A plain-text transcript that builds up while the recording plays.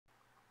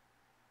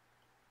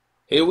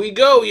Here we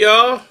go,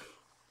 y'all.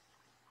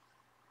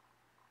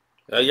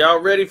 Are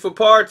y'all ready for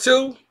part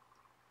two?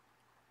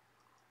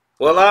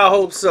 Well, I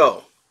hope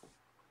so.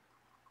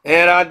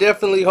 And I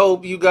definitely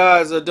hope you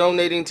guys are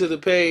donating to the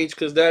page,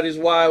 because that is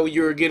why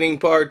you're getting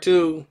part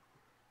two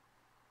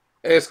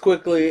as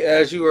quickly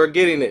as you are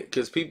getting it.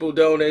 Because people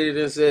donated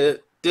and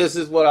said, this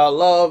is what I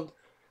love.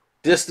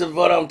 This is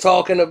what I'm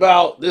talking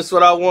about. This is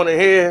what I want to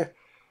hear.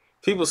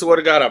 People swear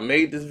to God I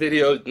made this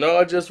video. No,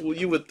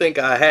 you would think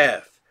I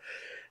have.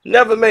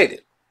 Never made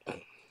it.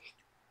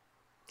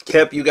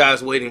 Kept you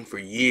guys waiting for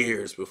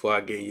years before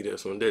I gave you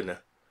this one, didn't I?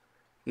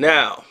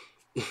 Now,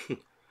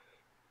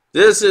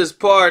 this is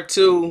part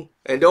two.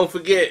 And don't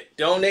forget,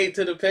 donate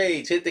to the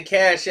page. Hit the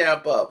Cash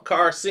App up.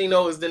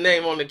 Carcino is the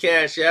name on the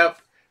Cash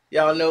App.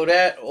 Y'all know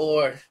that.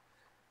 Or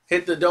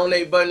hit the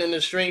donate button in the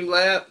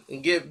Streamlab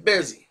and get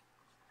busy.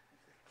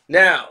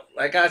 Now,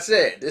 like I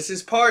said, this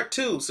is part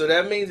two. So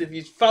that means if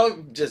you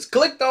just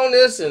clicked on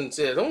this and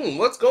said,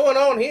 what's going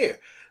on here?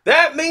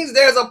 That means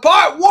there's a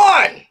part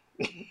one.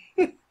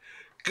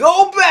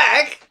 Go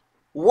back,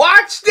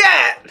 watch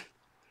that,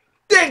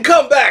 then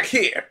come back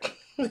here.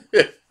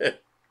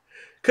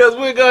 Because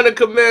we're going to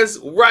commence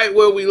right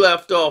where we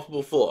left off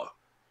before.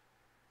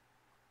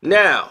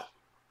 Now,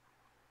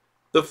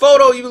 the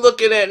photo you're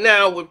looking at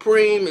now with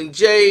Preem and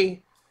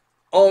Jay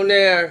on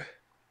there.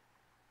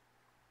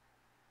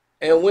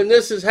 And when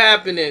this is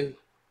happening,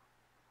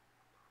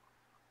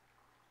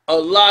 a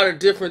lot of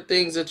different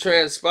things are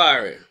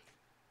transpiring.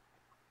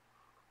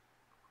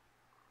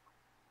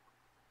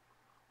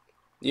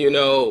 You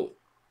know,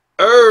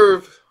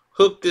 Irv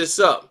hooked this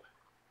up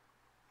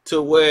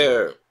to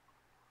where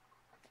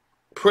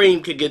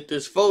Preem could get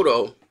this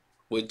photo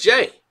with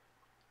Jay.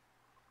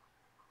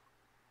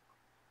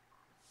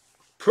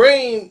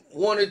 Preem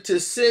wanted to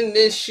send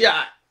this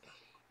shot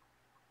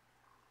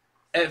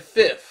at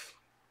Fifth.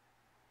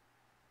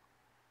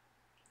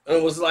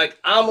 And was like,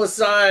 I'm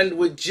assigned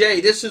with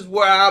Jay. This is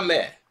where I'm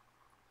at.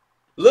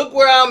 Look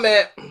where I'm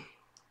at.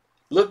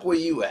 Look where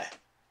you at.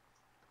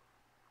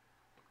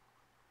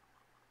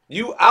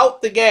 You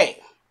out the game.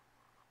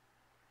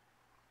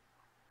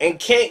 And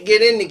can't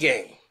get in the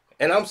game.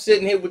 And I'm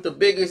sitting here with the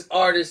biggest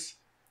artist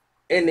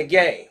in the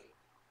game.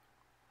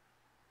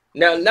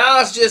 Now,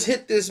 Nas just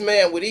hit this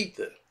man with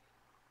Ether.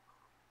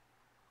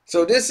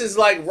 So this is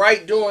like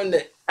right during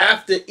the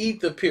after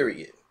Ether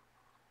period.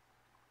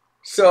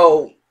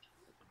 So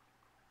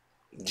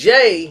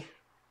Jay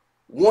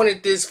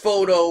wanted this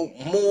photo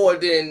more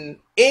than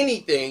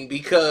anything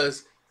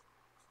because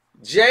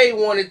Jay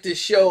wanted to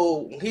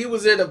show he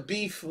was in a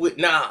beef with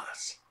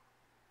Nas.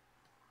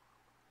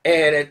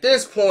 And at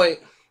this point,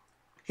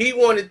 he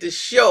wanted to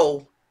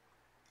show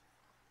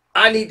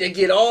I need to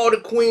get all the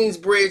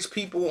Queensbridge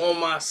people on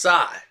my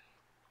side.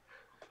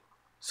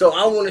 So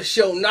I want to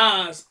show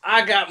Nas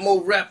I got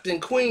more rep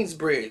than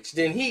Queensbridge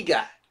than he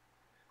got.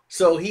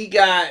 So he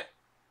got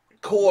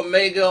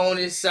Cormega on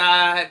his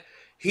side.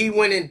 He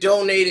went and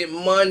donated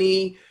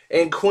money,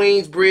 and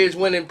Queensbridge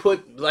went and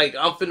put, like,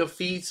 I'm finna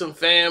feed some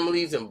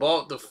families, and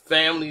bought the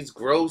families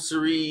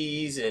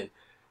groceries and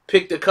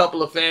picked a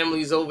couple of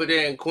families over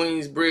there in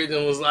Queensbridge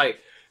and was like,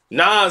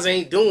 Nas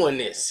ain't doing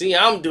this. See,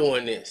 I'm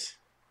doing this.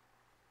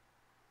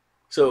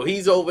 So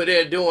he's over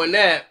there doing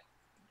that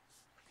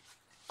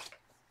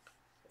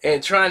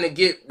and trying to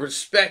get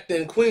respect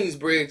in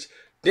Queensbridge.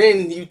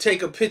 Then you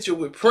take a picture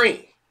with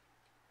Preem.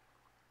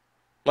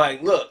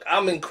 Like, look,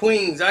 I'm in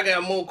Queens. I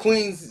got more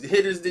Queens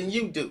hitters than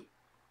you do.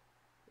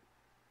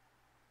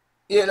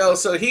 You know,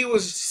 so he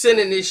was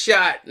sending this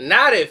shot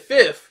not at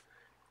Fifth.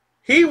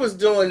 He was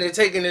doing and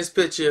taking this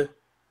picture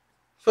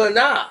for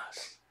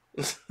Nas.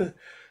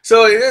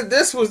 So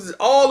this was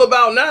all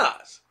about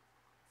Nas.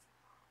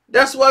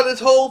 That's why this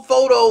whole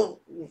photo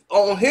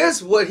on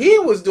what he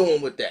was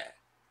doing with that.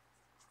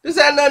 This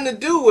had nothing to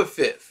do with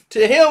Fifth.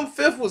 To him,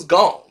 Fifth was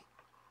gone.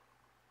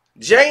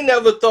 Jay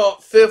never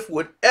thought Fifth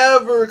would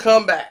ever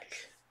come back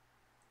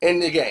in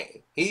the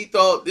game. He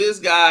thought this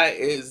guy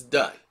is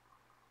done.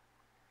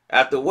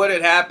 After what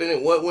had happened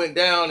and what went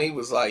down, he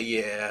was like,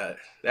 yeah,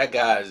 that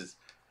guy's,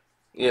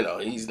 you know,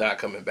 he's not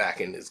coming back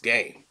in this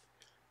game.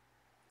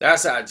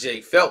 That's how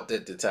Jay felt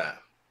at the time.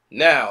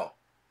 Now,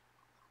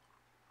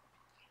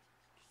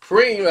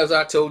 Preem, as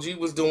I told you,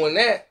 was doing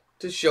that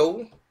to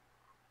show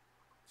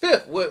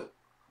Fifth what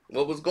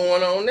was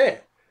going on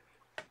there.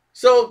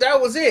 So that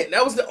was it.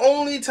 That was the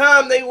only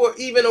time they were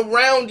even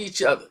around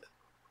each other.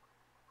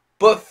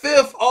 But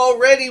Fifth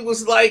already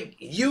was like,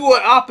 you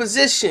are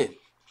opposition.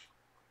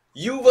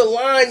 You've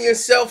aligned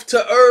yourself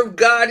to Irv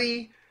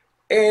Gotti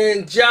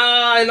and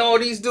Ja and all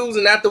these dudes.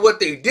 And after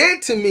what they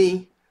did to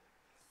me,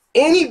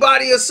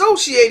 anybody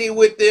associated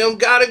with them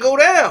got to go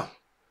down.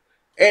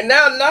 And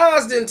now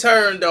Nas done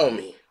turned on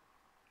me.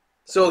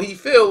 So he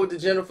fell with the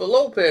Jennifer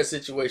Lopez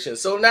situation.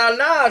 So now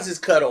Nas is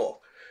cut off.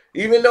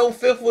 Even though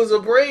Fifth was a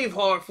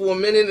Braveheart for a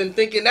minute and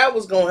thinking that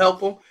was going to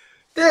help him,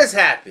 this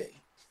happened.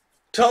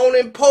 Tone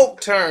and Poke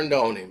turned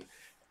on him.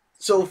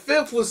 So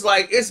Fifth was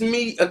like, it's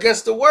me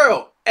against the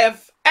world.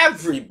 F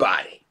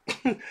everybody.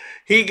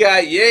 He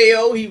got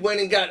Yayo. He went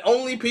and got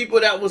only people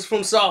that was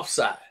from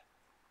Southside.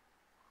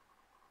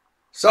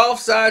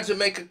 Southside,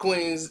 Jamaica,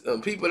 Queens,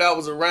 people that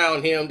was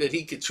around him that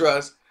he could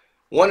trust.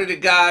 One of the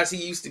guys he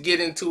used to get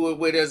into it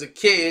with as a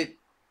kid,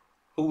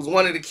 who was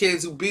one of the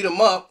kids who beat him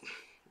up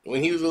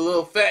when he was a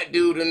little fat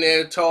dude in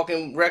there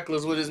talking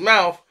reckless with his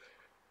mouth.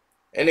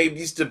 And they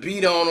used to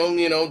beat on him,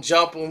 you know,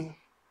 jump him.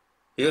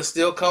 He'll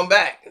still come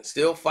back and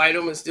still fight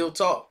him and still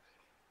talk.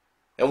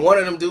 And one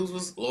of them dudes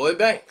was Lloyd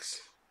Banks,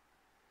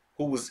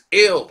 who was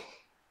ill.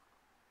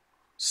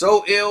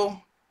 So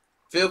ill,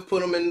 Fifth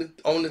put him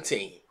on the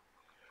team.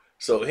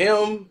 So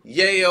him,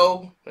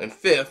 Yayo, and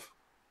Fifth,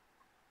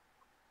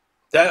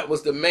 that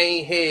was the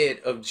main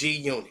head of G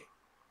Unit.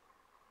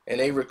 And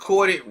they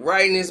recorded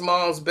right in his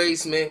mom's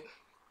basement.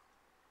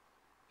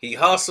 He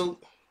hustled,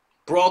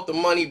 brought the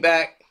money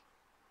back,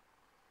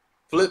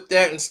 flipped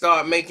that and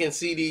started making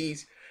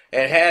CDs,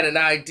 and had an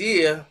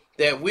idea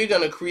that we're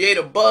going to create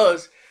a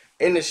buzz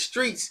in the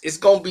streets. It's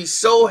going to be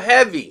so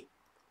heavy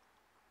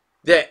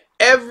that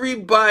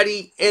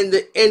everybody in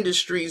the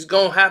industry is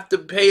going to have to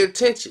pay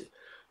attention.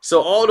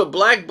 So all the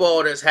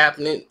blackball that's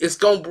happening, it's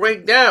going to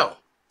break down.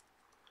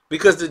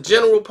 Because the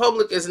general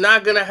public is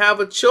not going to have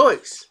a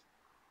choice.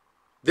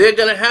 They're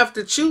going to have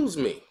to choose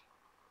me.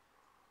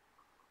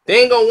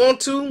 They ain't going to want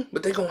to,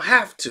 but they're going to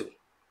have to.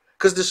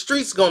 Because the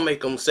streets going to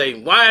make them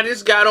say, why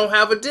this guy don't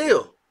have a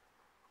deal?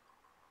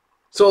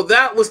 So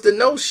that was the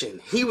notion.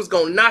 He was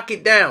going to knock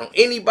it down.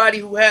 Anybody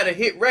who had a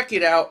hit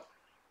record out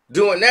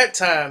during that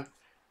time,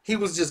 he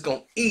was just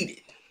going to eat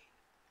it.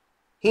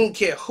 He didn't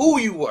care who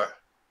you were.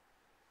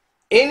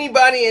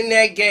 Anybody in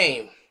that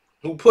game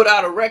who put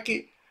out a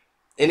record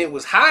and it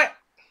was hot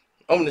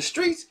on the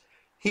streets,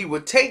 he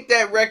would take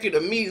that record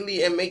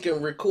immediately and make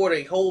him record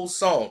a whole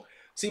song.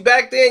 See,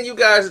 back then, you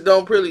guys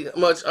don't pretty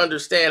much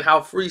understand how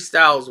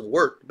freestyles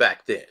worked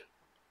back then.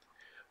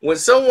 When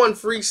someone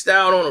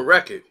freestyled on a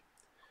record,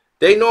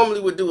 they normally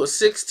would do a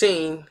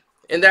 16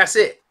 and that's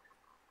it.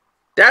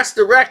 That's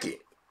the record.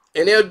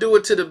 And they'll do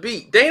it to the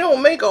beat. They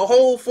don't make a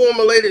whole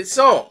formulated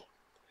song.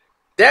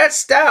 That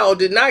style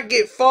did not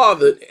get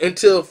fathered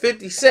until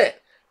 50 Cent.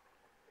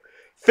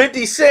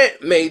 50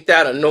 Cent made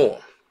that a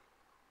norm.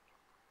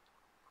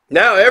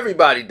 Now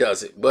everybody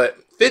does it, but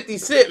 50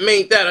 Cent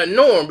made that a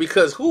norm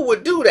because who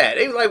would do that?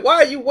 They were like, why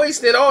are you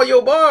wasting all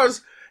your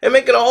bars and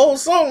making a whole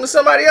song to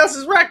somebody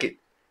else's record?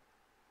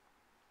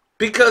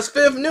 Because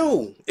Fifth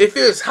knew if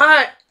it's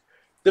hot,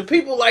 the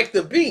people like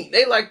the beat,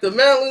 they like the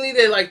melody,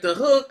 they like the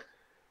hook.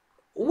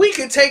 We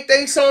can take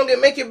their song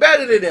and make it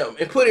better than them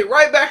and put it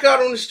right back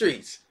out on the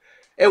streets.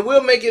 And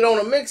we'll make it on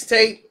a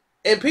mixtape,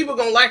 and people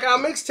gonna like our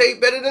mixtape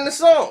better than the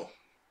song.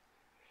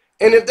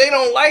 And if they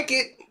don't like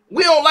it,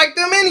 we don't like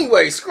them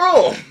anyway.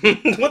 Screw them.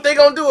 What they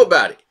gonna do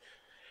about it?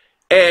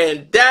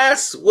 And that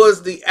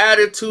was the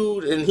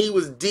attitude, and he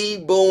was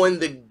Deboing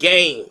the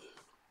game.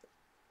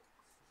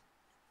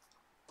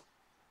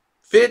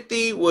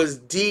 50 was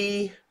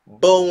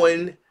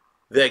Deboing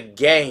the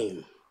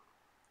game.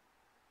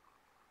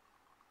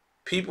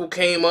 People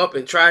came up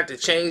and tried to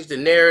change the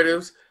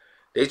narratives.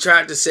 They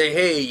tried to say,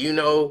 hey, you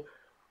know,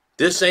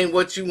 this ain't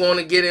what you want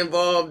to get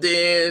involved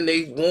in.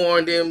 They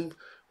warned them.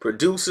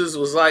 Producers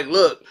was like,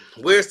 look,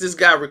 where's this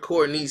guy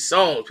recording these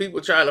songs?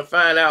 People trying to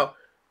find out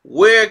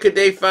where could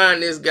they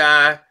find this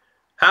guy?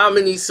 How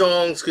many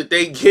songs could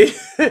they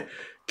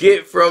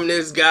get from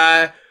this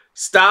guy?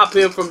 Stop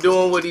him from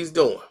doing what he's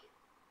doing.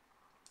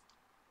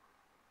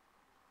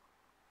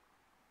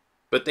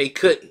 But they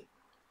couldn't.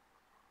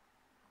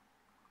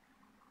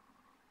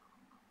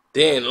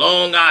 Then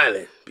Long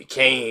Island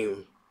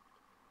became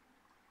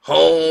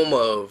home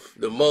of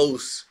the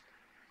most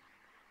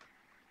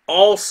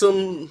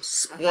awesome,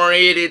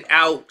 spread it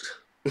out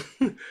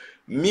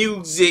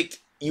music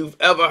you've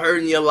ever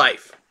heard in your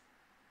life.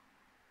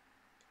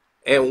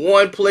 And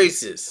one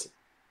places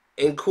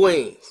in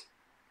Queens,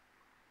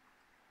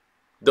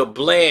 the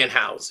Bland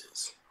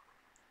Houses.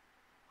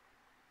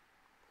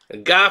 A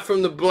guy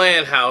from the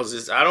Bland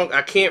Houses,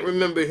 I can't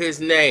remember his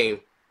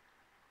name.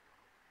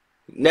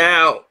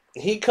 Now,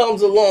 he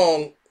comes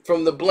along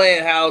from the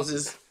Bland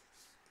Houses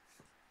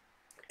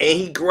and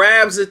he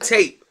grabs a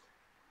tape.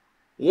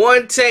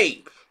 One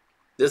tape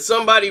that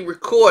somebody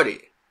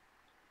recorded.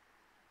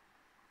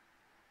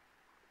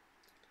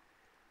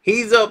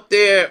 He's up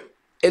there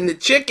in the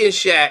chicken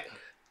shack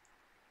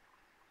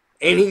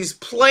and he's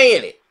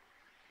playing it.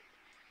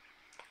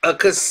 A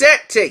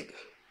cassette tape.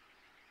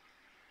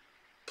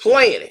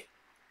 Playing it.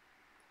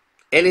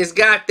 And it's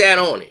got that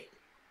on it.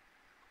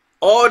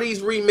 All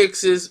these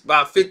remixes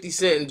by 50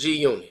 Cent and G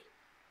Unit.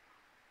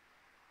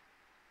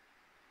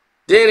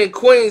 Then in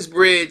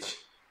Queensbridge,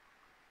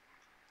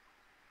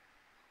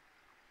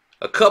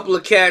 a couple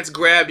of cats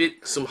grabbed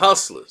it, some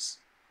hustlers.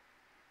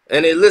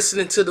 And they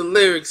listening to the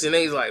lyrics and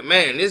they like,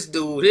 man, this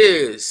dude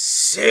here is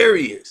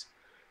serious.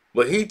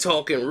 But he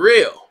talking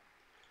real.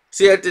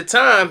 See, at the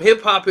time,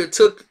 hip-hop had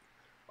took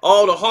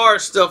all the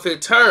hard stuff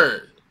had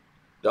turned.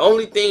 The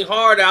only thing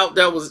hard out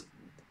that was,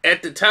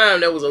 at the time,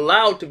 that was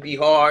allowed to be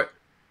hard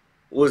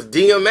was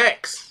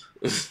DMX.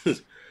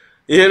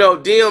 You You know,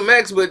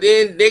 DMX, but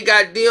then they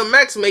got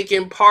DMX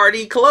making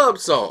party club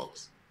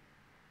songs.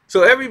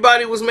 So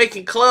everybody was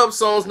making club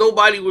songs.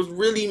 Nobody was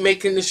really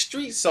making the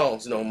street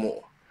songs no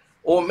more.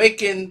 Or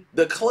making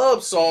the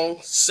club song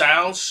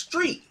sound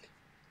street.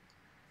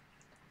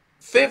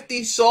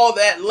 50 saw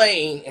that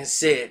lane and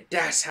said,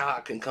 that's how I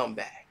can come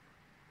back.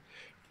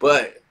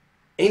 But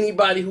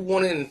anybody who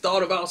wanted and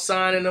thought about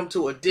signing them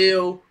to a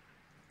deal,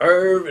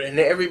 Irv and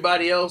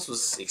everybody else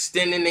was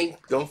extending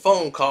them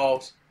phone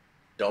calls.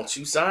 Don't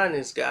you sign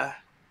this guy.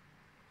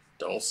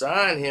 Don't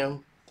sign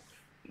him.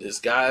 This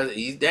guy,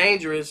 he's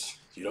dangerous.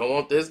 You don't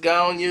want this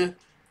guy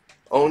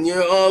on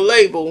your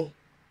label.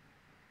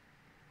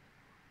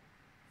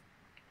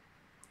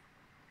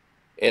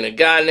 And a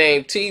guy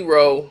named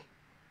T-Row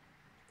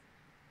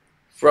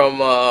from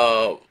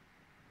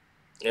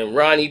and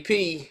Ronnie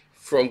P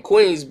from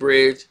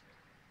Queensbridge,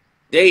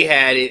 they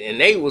had it and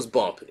they was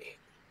bumping it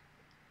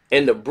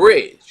in the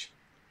bridge.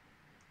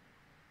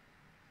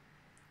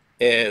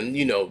 And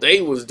you know, they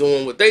was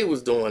doing what they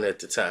was doing at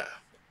the time.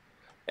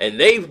 And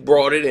they've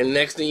brought it, and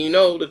next thing you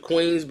know, the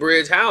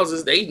Queensbridge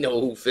houses, they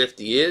know who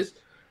 50 is.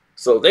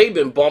 So they've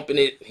been bumping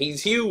it.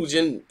 He's huge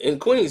in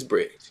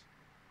Queensbridge.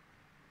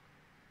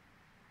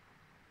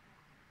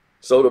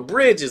 So the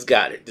bridge has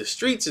got it. The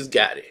streets has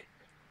got it.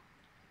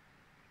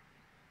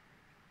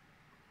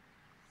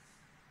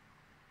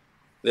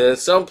 Then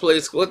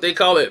someplace, what they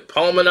call it,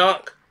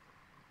 Palmanock,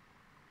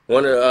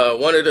 one of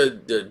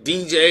the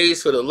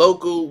DJs for the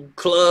local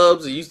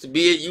clubs. It used to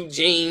be at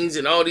Eugene's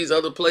and all these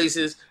other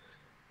places.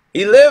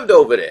 He lived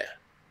over there.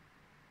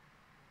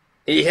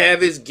 He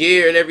have his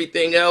gear and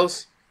everything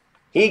else.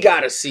 He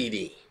got a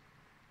CD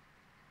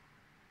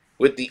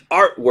with the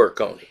artwork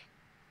on it.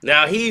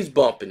 Now he's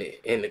bumping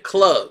it in the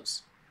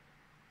clubs.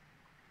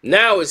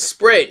 Now it's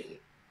spreading.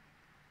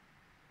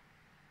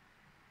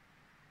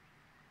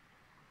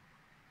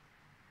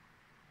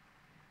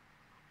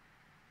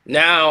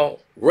 Now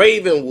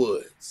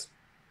Ravenwoods.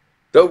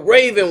 The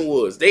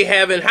Ravenwoods, they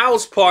having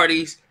house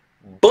parties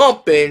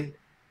bumping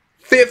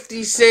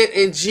 50 Cent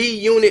and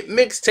G-Unit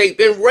mixtape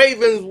in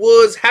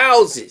Ravenswood's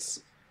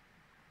houses.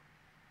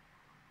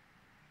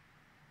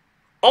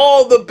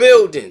 All the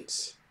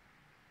buildings.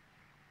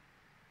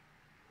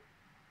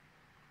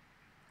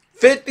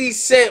 50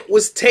 Cent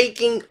was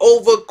taking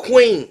over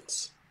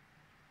Queens.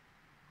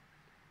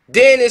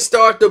 Then it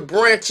started to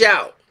branch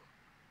out.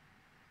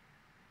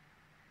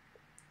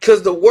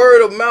 Because the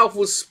word of mouth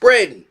was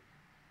spreading.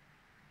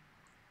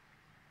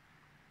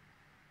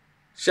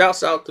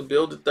 Shouts out to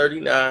Builder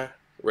 39.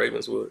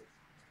 Ravenswood.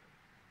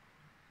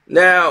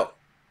 Now,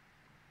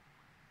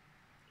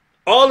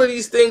 all of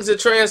these things are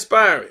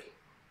transpiring.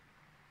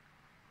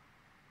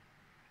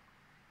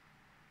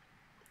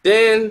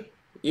 Then,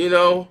 you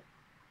know,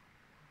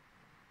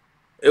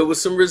 it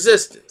was some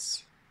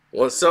resistance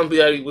once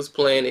somebody was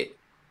planted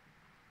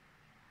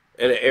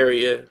in an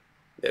area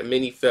that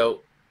many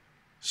felt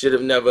should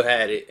have never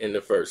had it in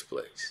the first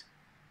place.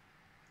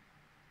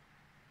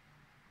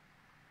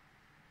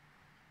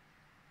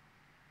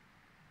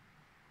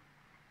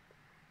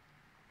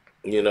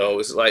 You know,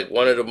 it's like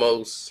one of the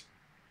most,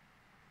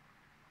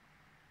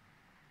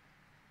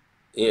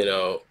 you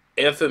know,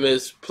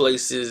 infamous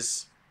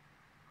places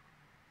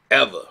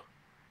ever.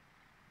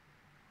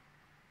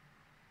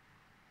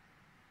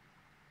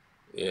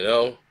 You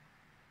know?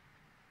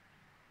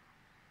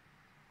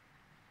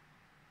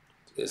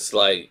 It's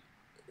like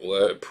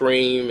where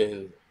Preem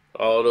and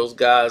all those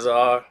guys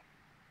are.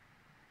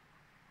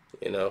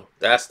 You know,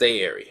 that's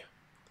their area.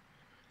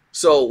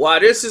 So while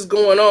this is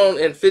going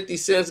on and 50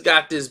 Cent's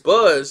got this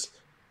buzz,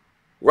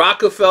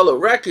 Rockefeller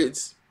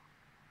Records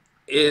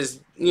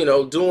is, you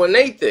know, doing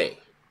their thing.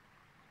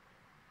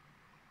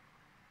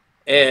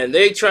 And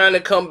they trying to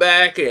come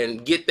back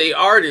and get their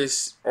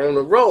artists on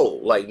the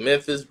roll, like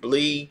Memphis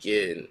Bleek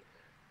and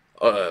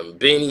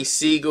Beanie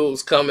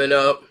Siegel's coming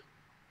up.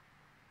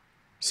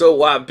 So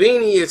while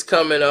Beanie is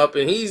coming up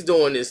and he's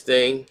doing this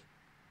thing,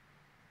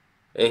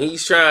 and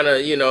he's trying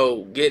to, you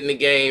know, get in the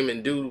game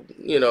and do,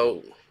 you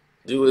know,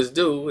 do his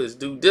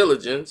due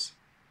diligence,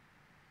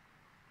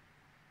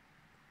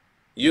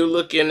 you're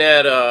looking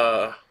at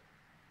a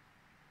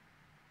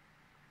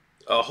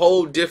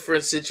whole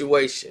different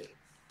situation.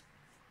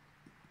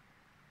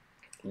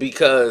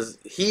 Because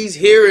he's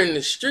here in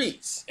the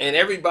streets and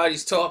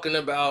everybody's talking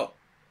about,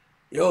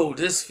 yo,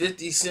 this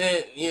 50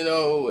 Cent, you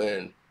know,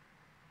 and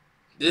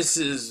this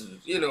is,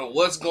 you know,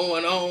 what's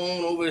going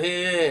on over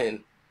here,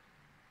 and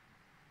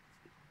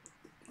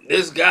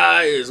this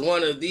guy is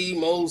one of the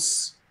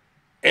most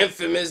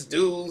infamous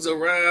dudes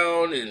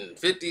around, and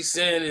 50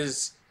 Cent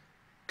is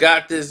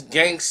got this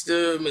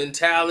gangster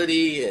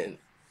mentality, and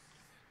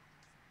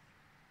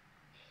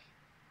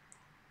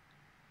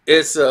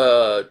it's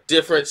a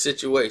different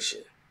situation.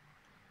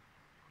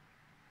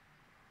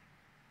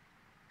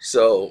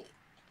 So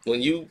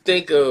when you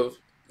think of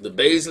the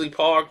Paisley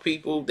Park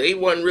people, they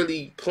weren't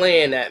really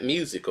playing that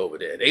music over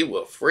there. They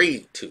were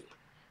afraid to.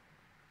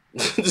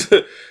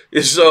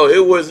 So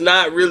it was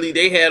not really,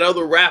 they had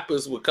other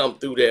rappers would come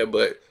through there,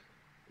 but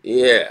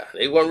yeah,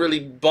 they weren't really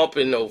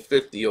bumping no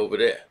 50 over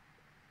there.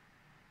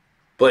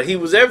 But he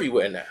was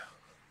everywhere now.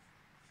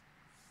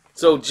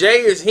 So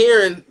Jay is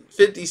hearing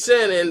 50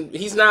 Cent and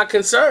he's not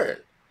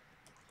concerned.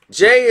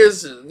 Jay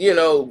is,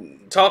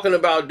 talking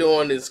about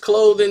doing this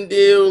clothing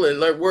deal and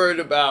like worried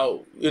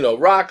about,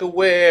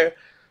 Rocawear,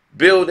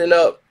 building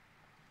up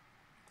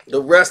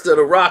the rest of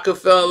the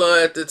Rockefeller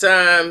at the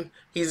time.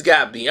 He's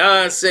got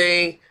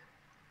Beyonce.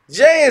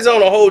 Jay is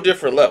on a whole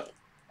different level.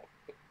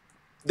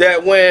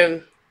 That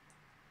when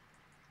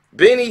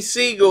Benny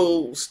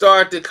Siegel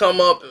started to come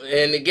up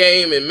in the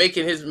game and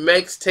making his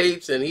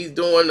mixtapes and he's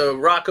doing the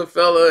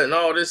Rockefeller and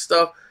all this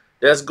stuff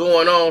that's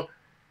going on,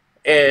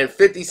 and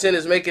 50 Cent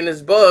is making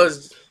his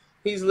buzz,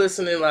 he's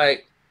listening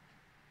like,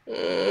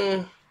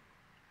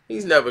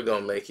 he's never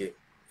going to make it.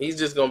 He's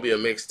just going to be a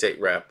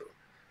mixtape rapper.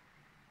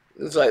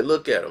 It's like,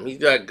 look at him. He's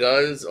got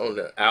guns on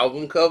the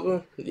album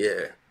cover.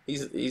 Yeah,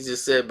 he's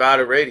just said buy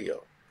the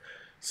radio.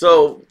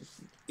 So,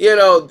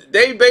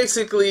 they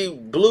basically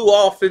blew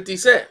off 50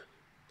 Cent,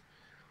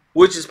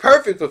 which is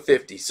perfect for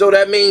 50. So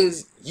that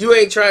means you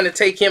ain't trying to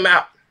take him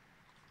out.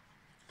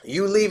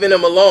 You leaving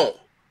him alone.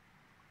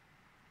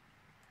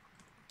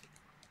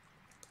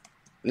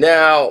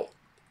 Now,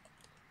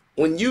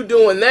 when you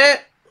doing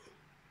that,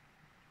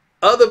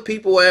 other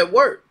people at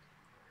work,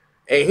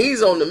 and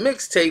he's on the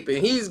mixtape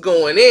and he's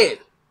going in.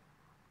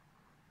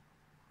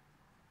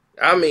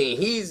 I mean,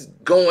 he's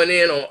going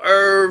in on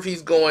Irv,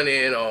 he's going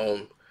in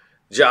on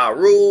Ja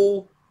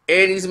Rule,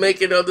 and he's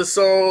making other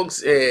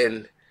songs,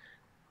 and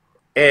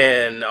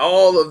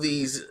all of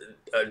these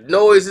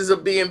noises are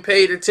being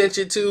paid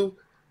attention to.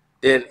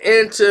 Then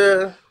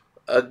enter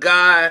a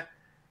guy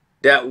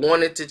that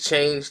wanted to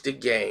change the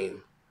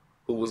game,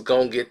 who was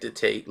going to get the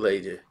tape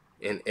later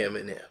in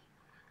Eminem.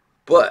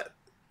 But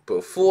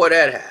before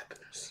that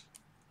happens,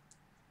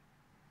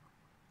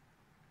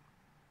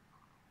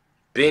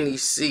 Benny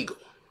Siegel,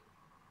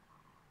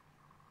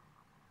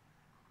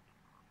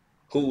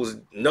 who was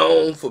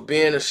known for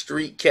being a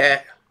street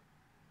cat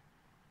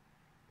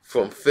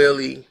from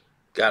Philly,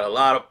 got a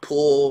lot of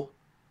pull,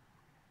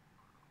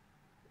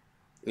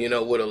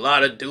 with a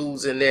lot of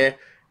dudes in there,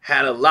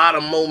 had a lot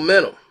of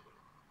momentum.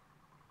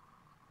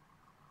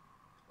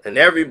 And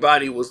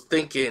everybody was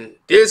thinking,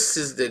 this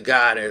is the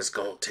guy that's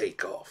going to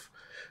take off.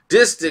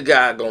 This the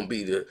guy going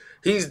to be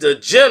he's the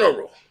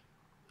general.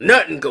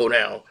 Nothing go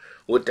down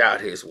without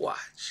his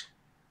watch.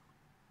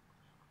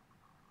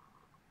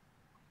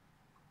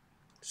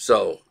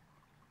 So,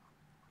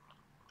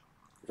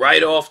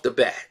 right off the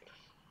bat,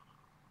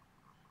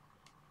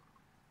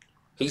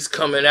 he's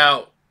coming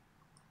out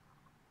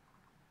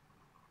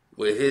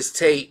with his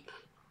tape.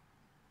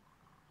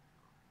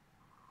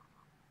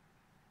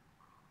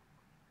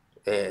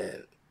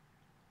 And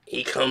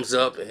he comes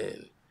up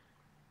and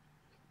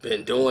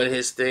been doing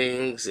his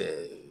things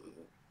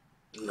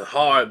and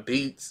hard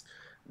beats,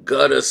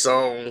 gutter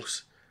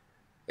songs,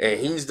 and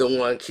he's the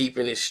one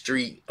keeping it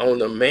street on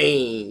the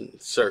main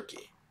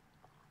circuit.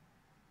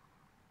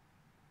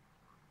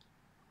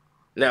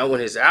 Now, when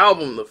his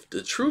album,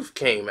 The Truth,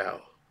 came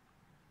out,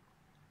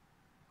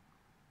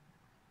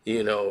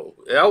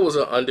 that was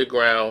an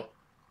underground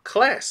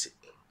classic.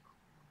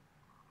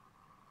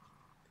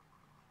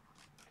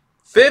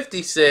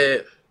 50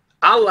 said,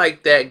 I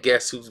like that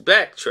Guess Who's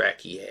Back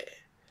track he had.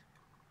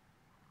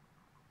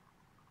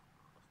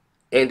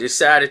 And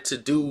decided to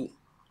do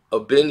a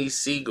Benny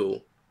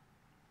Siegel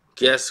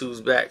Guess Who's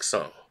Back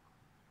song.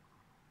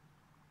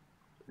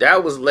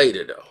 That was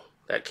later though.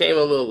 That came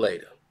a little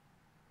later.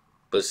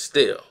 But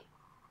still,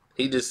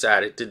 he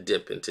decided to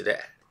dip into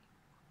that.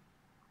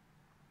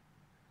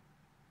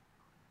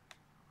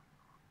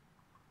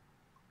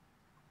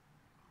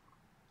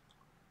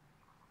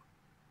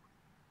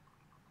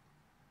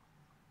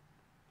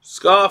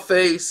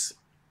 Scarface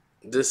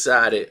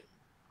decided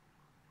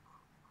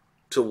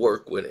to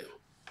work with him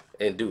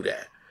and do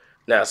that.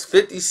 Now,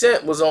 50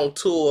 Cent was on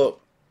tour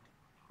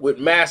with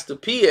Master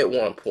P at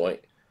one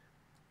point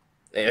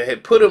and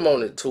had put him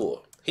on the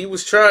tour. He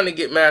was trying to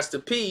get Master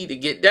P to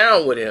get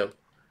down with him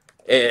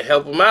and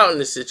help him out in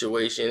the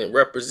situation and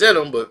represent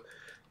him, but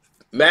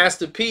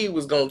Master P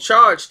was going to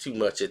charge too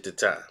much at the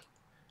time.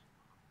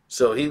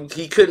 So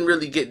he couldn't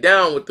really get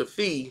down with the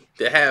fee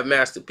to have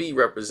Master P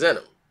represent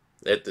him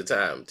at the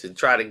time, to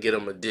try to get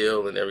him a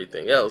deal and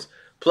everything else.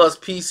 Plus,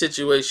 P's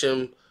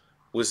situation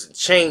was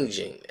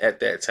changing at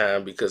that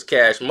time because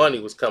Cash Money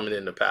was coming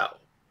into power.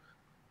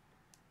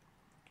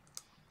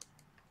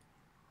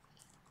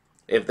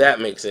 If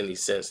that makes any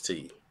sense to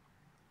you.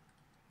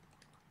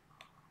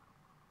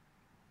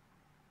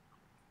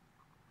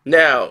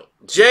 Now,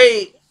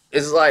 Jay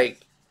is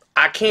like,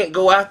 I can't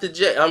go after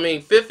Jay. I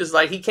mean, Fifth is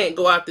like, he can't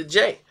go after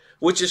Jay,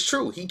 which is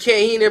true. He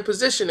ain't in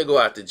position to go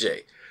after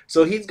Jay.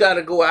 So he's got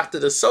to go after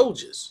the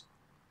soldiers.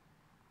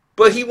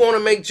 But he want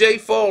to make Jay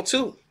fall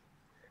too.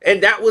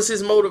 And that was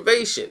his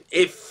motivation.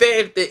 It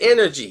fed the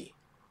energy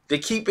to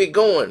keep it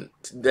going.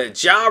 The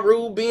Ja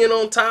Rule being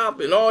on top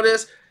and all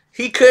this,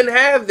 he couldn't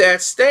have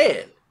that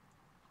stand.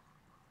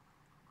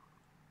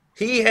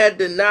 He had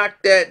to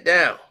knock that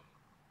down.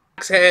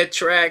 Had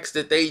tracks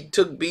that they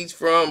took beats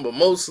from, but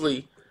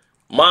mostly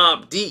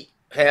Mobb Deep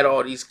had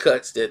all these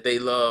cuts that they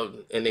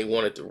loved and they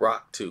wanted to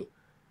rock to.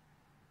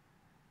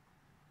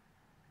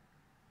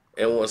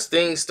 And once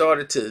things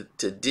started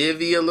to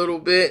divvy a little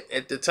bit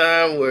at the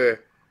time,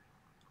 where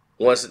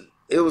once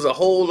it was a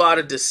whole lot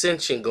of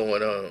dissension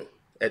going on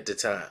at the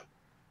time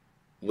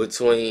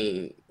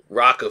between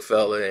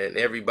Rockefeller and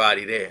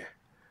everybody there.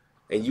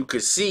 And you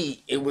could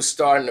see it was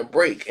starting to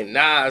break. And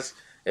Nas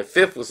and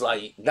Fifth was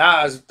like,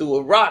 Nas threw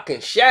a rock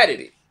and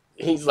shattered it.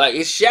 He's like,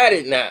 it's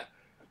shattered now.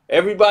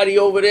 Everybody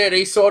over there,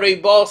 they saw their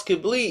boss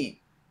could bleed.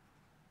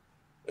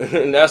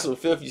 And that's what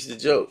Fifth used to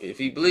joke. If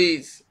he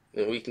bleeds,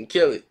 then we can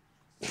kill it.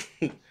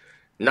 He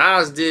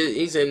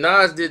said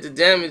Nas did the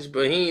damage,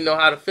 but he didn't know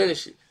how to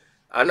finish it.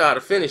 I know how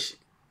to finish it.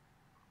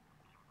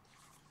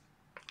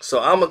 So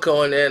I'm going to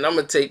go in there and I'm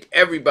going to take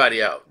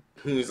everybody out.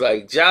 He's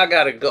like, Ja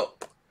got to go.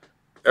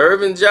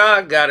 Irvin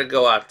Ja got to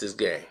go out this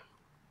game.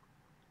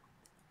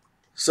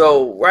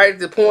 So right at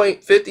the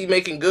point, 50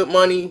 making good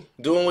money,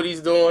 doing what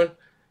he's doing.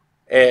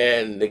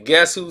 And the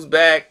guess who's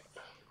back?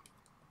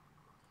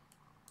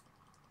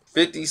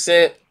 50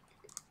 Cent,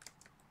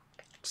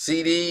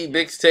 CD,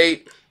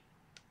 mixtape.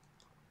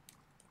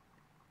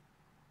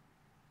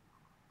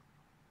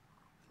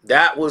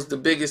 That was the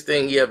biggest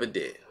thing he ever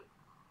did.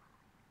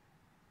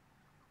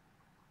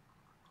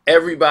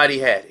 Everybody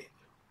had it.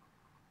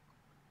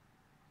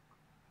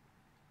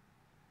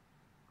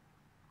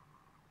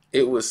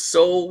 It was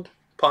so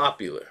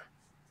popular.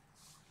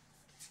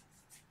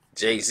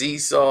 Jay-Z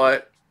saw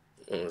it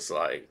and was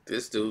like,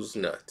 this dude's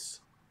nuts.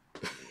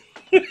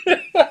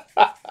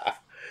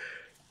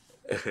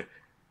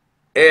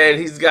 And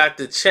he's got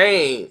the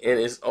chain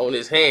on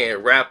his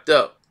hand wrapped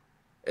up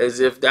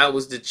as if that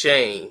was the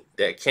chain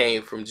that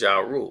came from Ja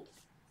Rule.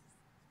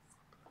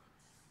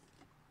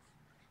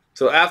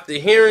 So after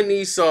hearing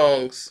these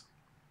songs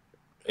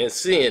and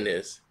seeing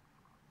this,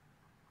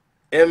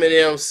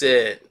 Eminem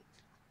said,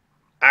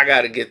 I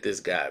got to get this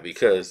guy,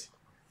 because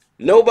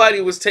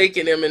nobody was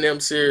taking Eminem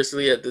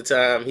seriously at the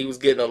time. He was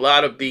getting a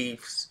lot of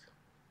beefs.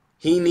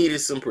 He needed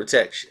some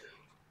protection.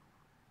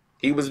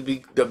 He was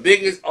the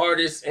biggest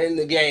artist in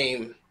the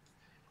game.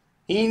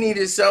 He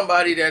needed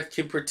somebody that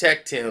could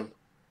protect him,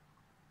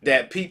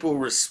 that people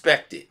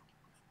respected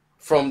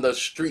from the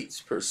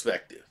streets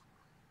perspective.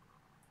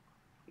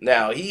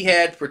 Now, he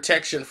had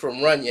protection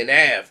from Runyon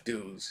Ave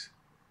dudes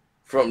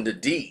from the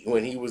D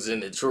when he was in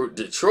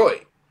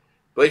Detroit.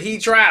 But he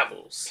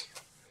travels.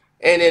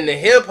 And in the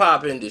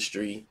hip-hop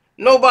industry,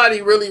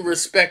 nobody really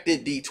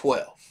respected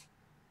D12.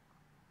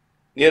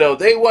 You know,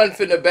 they wasn't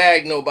finna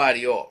bag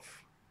nobody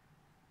off.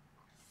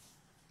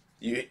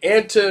 You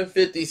enter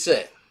 50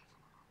 Cent.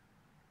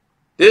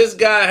 This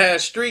guy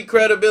has street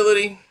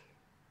credibility.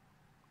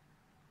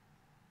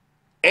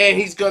 And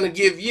he's going to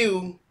give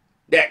you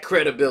that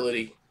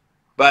credibility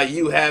by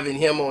you having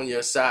him on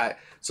your side.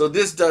 So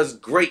this does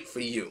great for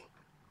you.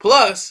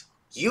 Plus,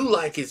 you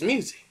like his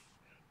music.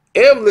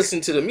 M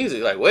listened to the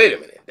music like, wait a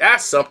minute,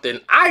 that's something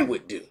I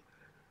would do.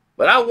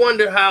 But I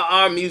wonder how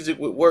our music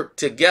would work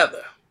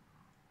together.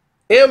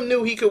 M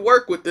knew he could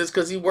work with this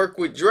because he worked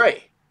with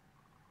Dre.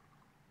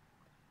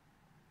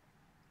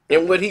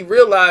 And what he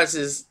realized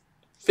is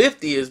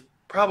 50 is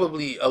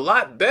probably a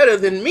lot better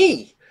than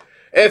me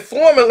at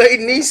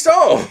formulating these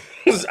songs.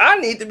 I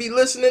need to be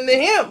listening to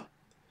him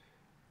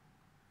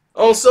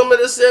on some of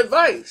this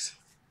advice.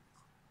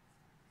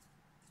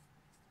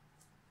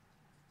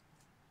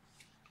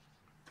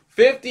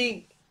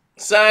 50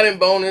 signing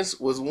bonus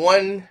was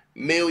 $1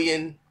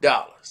 million.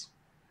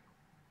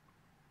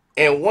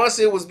 And once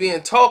it was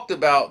being talked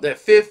about that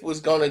Fifth was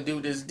going to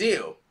do this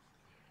deal,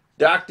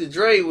 Dr.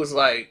 Dre was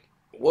like,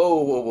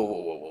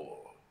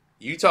 whoa.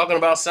 You talking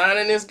about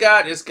signing this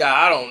guy? This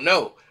guy, I don't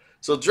know.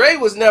 So Dre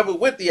was never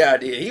with the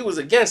idea. He was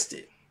against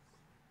it.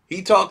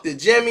 He talked to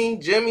Jimmy.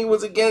 Jimmy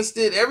was against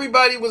it.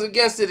 Everybody was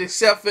against it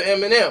except for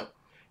Eminem.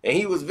 And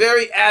he was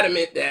very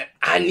adamant that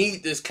I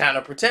need this kind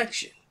of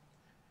protection.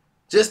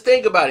 Just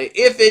think about it.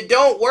 If it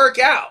don't work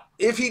out,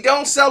 if he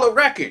don't sell a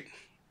record,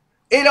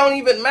 it don't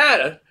even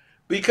matter,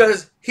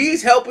 because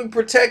he's helping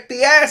protect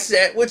the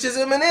asset, which is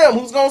Eminem,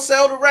 who's going to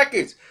sell the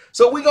records.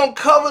 So we're going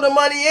to cover the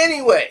money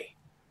anyway.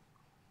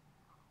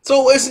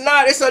 So it's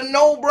a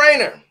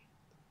no-brainer.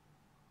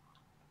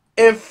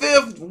 And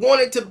Fifth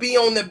wanted to be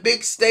on the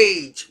big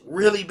stage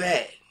really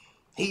bad.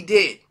 He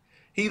did.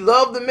 He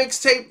loved the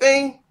mixtape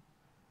thing,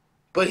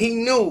 but he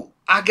knew,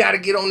 I got to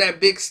get on that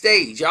big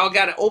stage. Y'all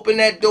got to open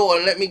that door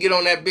and let me get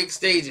on that big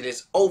stage, and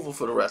it's over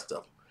for the rest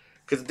of them.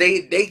 Because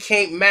they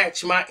can't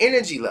match my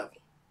energy level.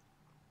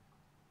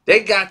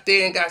 They got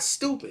there and got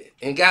stupid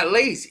and got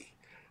lazy.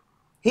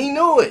 He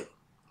knew it.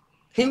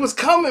 He was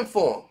coming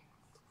for him.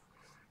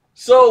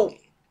 So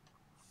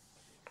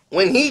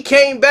when he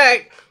came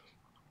back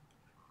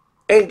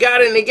and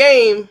got in the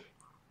game,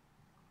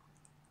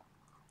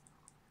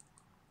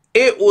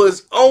 it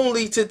was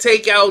only to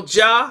take out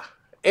Ja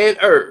and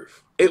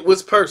Irv. It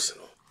was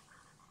personal.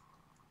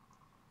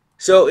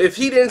 So if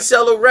he didn't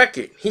sell a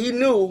record, he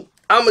knew,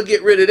 I'm going to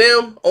get rid of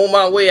them on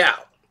my way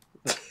out.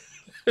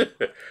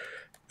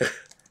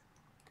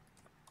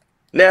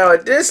 Now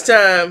at this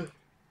time,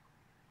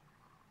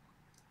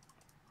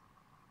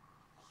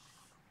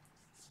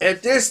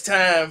 at this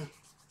time,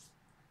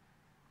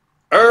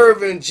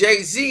 Irv and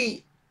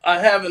Jay-Z are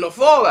having a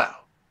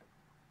fallout.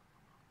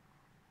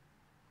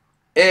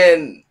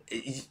 And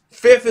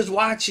Fifth is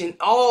watching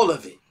all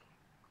of it.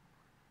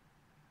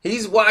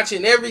 He's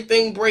watching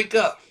everything break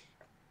up.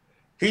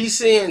 He's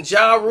seeing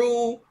Ja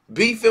Rule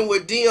beefing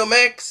with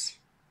DMX.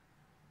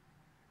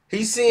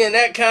 He's seeing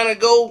that kind of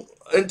go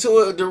into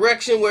a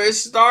direction where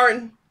it's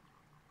starting.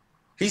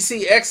 He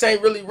see X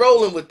ain't really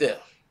rolling with them.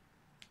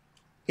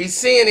 He's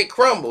seeing it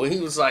crumble. And he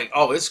was like,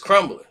 oh, it's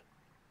crumbling.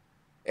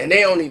 And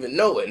they don't even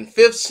know it. And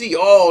Fifth see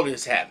all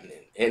this happening.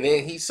 And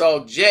then he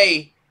saw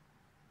Jay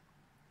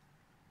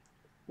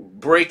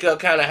break up,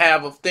 kind of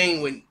have a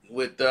thing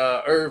with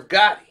Irv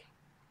Gotti.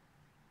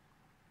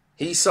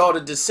 He saw the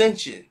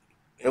dissension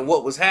and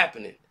what was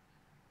happening.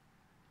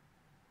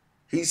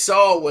 He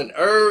saw when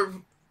Irv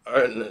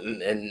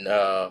and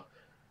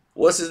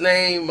what's his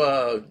name,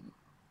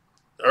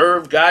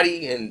 Irv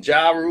Gotti and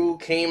Ja Rule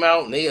came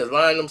out and they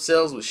aligned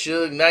themselves with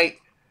Suge Knight,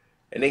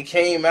 and they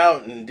came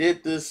out and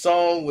did this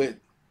song with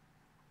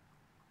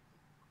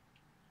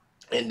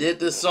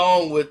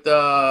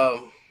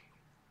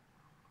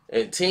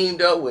and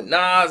teamed up with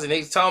Nas, and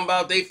they talking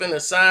about they finna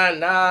sign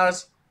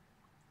Nas.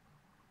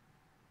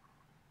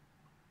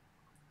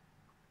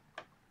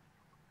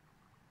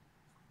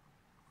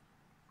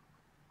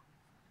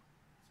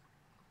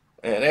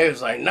 And they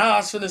was like,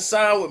 Nas finna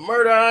sign with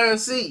Murder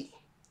Inc.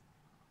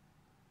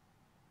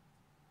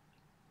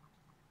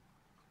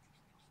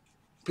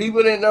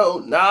 People didn't know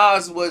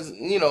Nas was,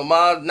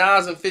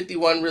 Nas and 50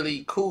 wasn't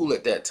really cool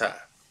at that time.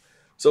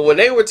 So when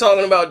they were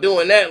talking about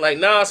doing that, like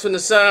Nas finna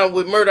sign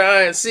with Murder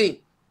Inc.,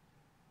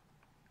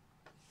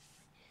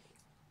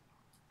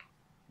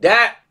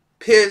 that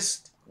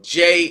pissed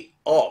Jay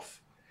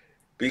off.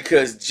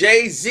 Because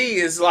Jay-Z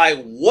is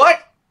like, what?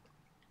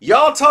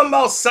 Y'all talking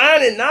about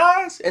signing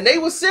Nas? And they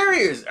were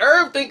serious.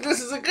 Irv think this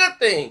is a good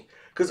thing.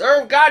 Because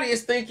Irv Gotti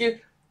is thinking,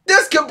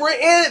 this could bring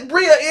an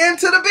end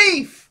to the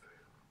beef.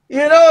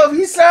 If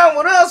he signed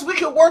with us, we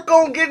could work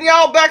on getting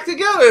y'all back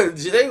together.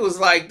 Jay was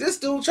like, this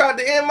dude tried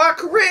to end my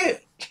career.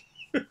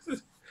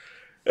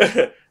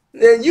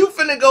 Then you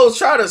finna go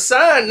try to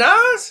sign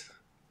Nas?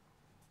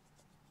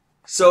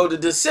 So the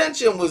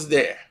dissension was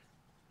there.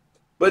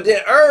 But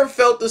then Irv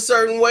felt a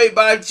certain way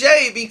by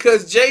Jay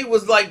because Jay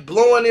was like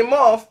blowing him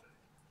off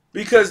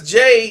because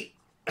Jay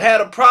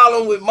had a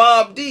problem with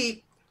Mobb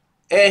Deep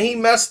and he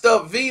messed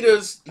up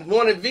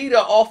wanted Vita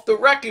off the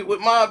record with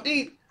Mobb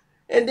Deep,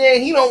 and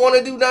then he don't want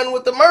to do nothing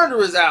with the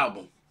Murderers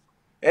album.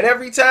 And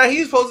every time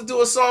he's supposed to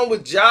do a song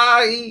with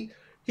Ja, he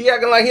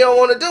acting like he don't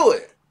want to do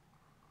it.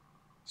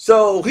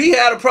 So he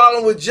had a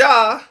problem with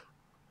Ja.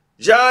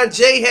 Ja and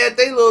Jay had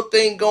their little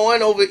thing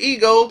going over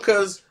ego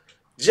because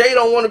Jay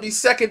don't want to be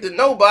second to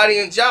nobody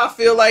and Ja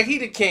feel like he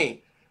the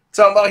king.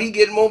 Talking about he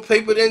getting more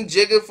paper than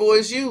Jigga for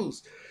his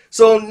use.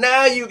 So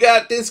now you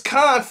got this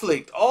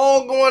conflict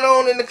all going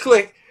on in the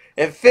clique,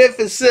 and Fifth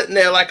is sitting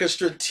there like a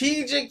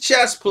strategic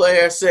chess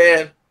player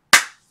saying,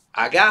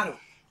 I got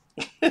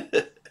him.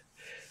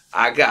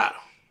 I got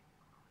him.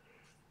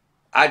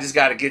 I just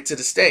got to get to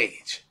the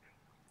stage.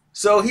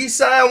 So he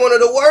signed one of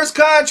the worst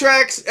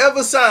contracts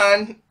ever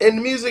signed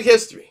in music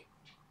history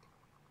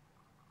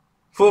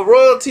for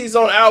royalties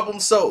on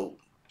albums sold.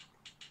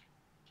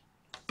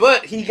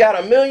 But he got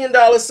 $1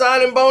 million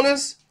signing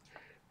bonus.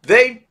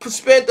 They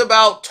spent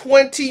about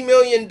 $20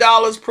 million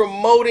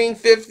promoting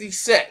 50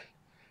 Cent.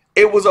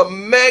 It was a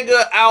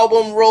mega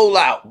album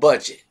rollout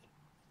budget.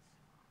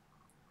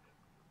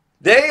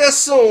 They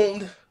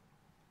assumed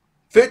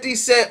 50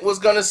 Cent was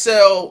going to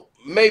sell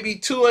maybe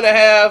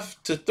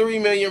 2.5 to 3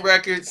 million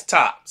records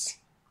tops.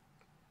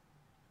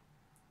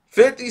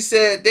 50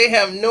 said they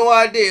have no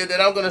idea that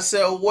I'm going to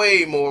sell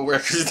way more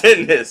records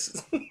than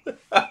this.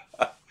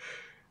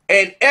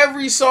 And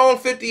every song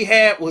 50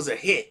 had was a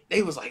hit.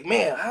 They was like,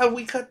 man, how do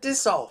we cut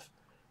this off?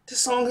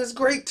 This song is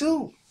great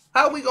too.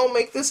 How are we going to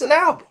make this an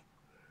album?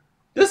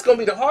 This is going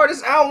to be the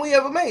hardest album we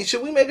ever made.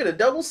 Should we make it a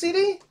double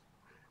CD?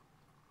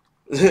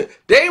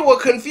 They were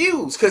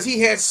confused because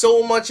he had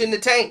so much in the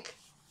tank.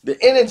 The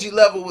energy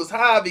level was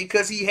high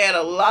because he had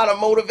a lot of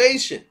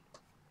motivation.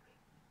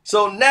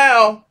 So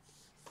now,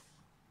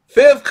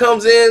 Fifth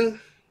comes into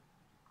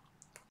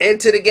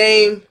the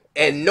game,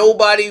 and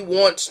nobody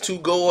wants to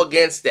go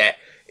against that.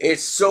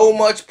 It's so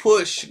much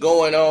push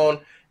going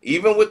on,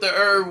 even with the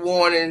Irv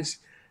warnings,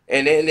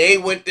 and then they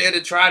went there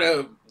to try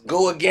to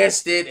go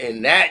against it,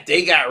 and that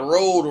they got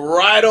rolled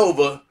right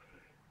over.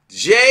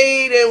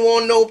 Jay didn't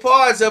want no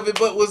parts of it,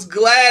 but was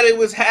glad it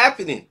was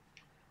happening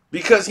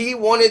because he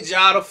wanted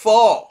Ja to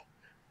fall.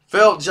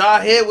 Felt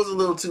Ja's head was a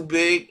little too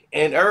big,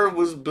 and Irv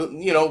was,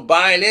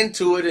 buying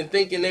into it and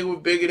thinking they were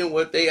bigger than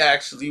what they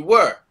actually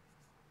were.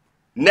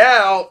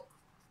 Now,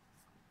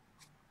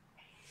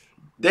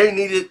 they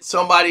needed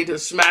somebody to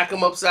smack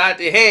them upside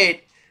the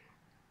head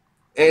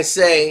and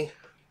say,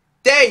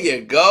 there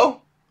you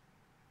go.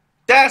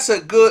 That's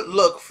a good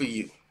look for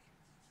you.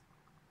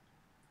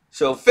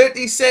 So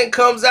 50 Cent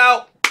comes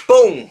out,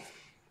 boom.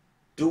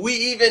 Do we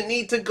even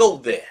need to go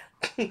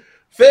there?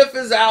 Fifth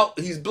is out.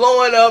 He's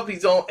blowing up.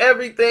 He's on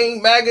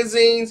everything.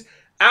 Magazines.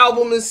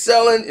 Album is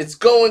selling. It's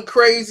going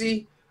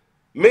crazy.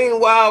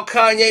 Meanwhile,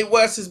 Kanye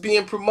West is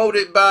being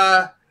promoted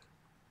by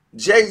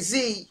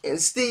Jay-Z and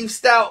Steve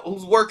Stout,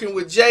 who's working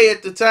with Jay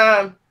at the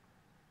time.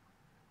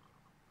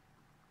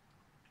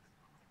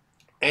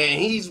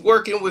 And he's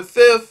working with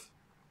Fifth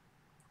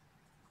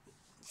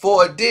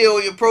for a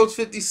deal. He approached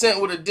 50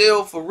 Cent with a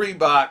deal for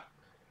Reebok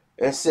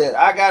and said,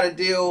 I got a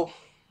deal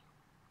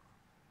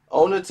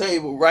on the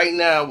table right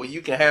now where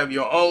you can have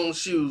your own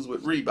shoes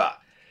with Reebok.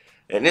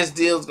 And this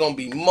deal is going to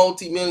be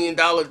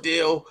multi-million-dollar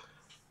deal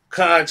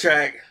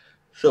contract.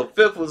 So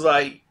Fifth was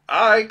like,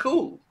 all right,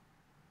 cool.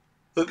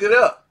 Hook it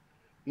up.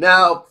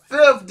 Now,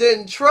 Fifth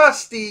didn't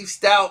trust Steve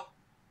Stout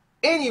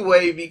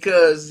anyway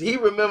because he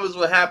remembers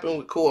what happened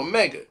with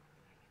Cormega.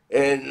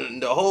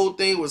 And the whole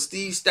thing was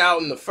Steve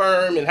Stout and the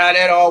firm and how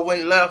that all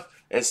went left.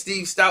 And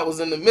Steve Stout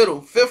was in the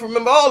middle. Fifth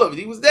remember all of it.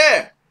 He was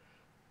there.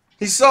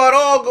 He saw it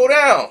all go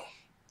down.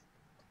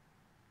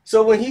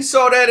 So when he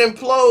saw that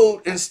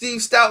implode and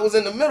Steve Stout was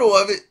in the middle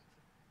of it,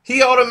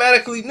 he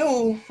automatically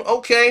knew,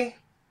 okay,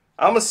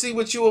 I'm going to see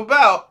what you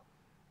about,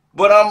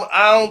 but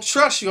I don't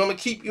trust you. I'm going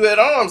to keep you at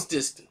arm's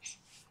distance.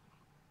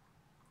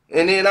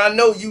 And then I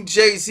know you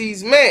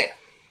Jay-Z's man.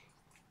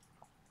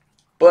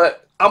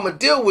 But I'm going to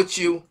deal with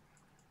you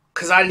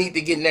because I need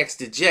to get next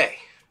to Jay.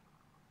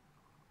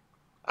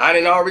 I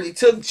done already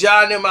took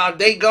Ja and them out.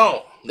 They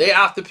gone. They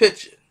out the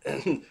picture.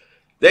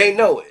 They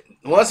know it.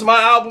 Once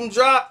my album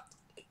drop,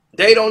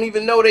 they don't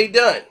even know they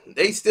done.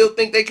 They still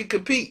think they can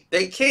compete.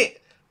 They can't.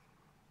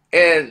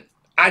 And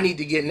I need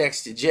to get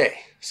next to Jay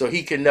so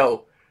he can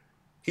know,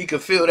 he can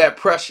feel that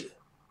pressure.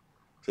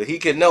 So he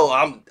can know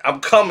I'm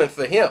coming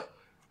for him.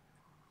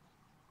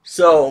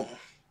 So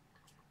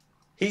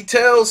he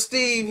tells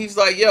Steve, he's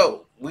like,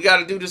 yo, we got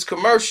to do this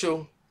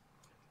commercial.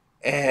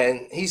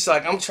 And he's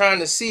like, I'm trying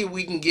to see if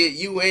we can get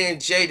you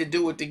and Jay to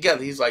do it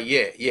together. He's like,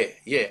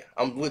 yeah,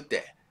 I'm with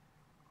that.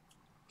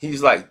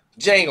 He's like,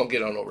 Jay ain't going to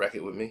get on no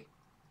record with me.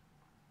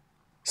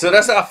 So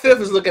that's how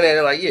Fifth is looking at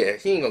it like, yeah,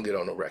 he ain't going to get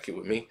on the record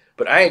with me.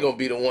 But I ain't going to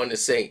be the one to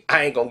say,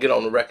 I ain't going to get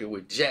on the record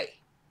with Jay.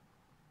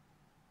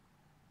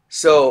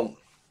 So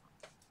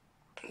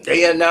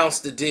they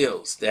announced the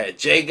deals that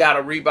Jay got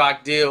a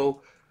Reebok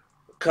deal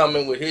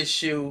coming with his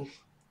shoe.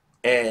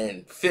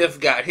 And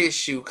Fifth got his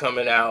shoe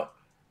coming out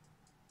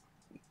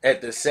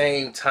at the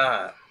same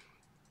time.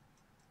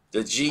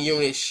 The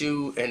G-Unit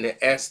shoe and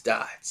the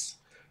S-Dots.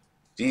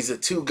 These are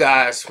two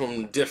guys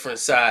from different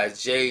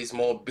sides. Jay's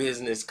more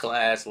business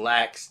class,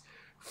 lax.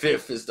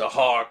 Fifth is the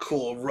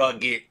hardcore,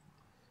 rugged,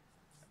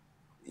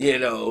 you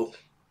know.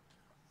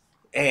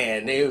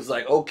 And it was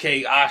like,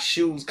 okay, our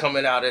shoes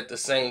coming out at the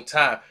same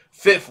time.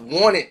 Fifth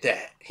wanted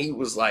that. He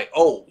was like,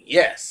 oh,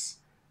 yes,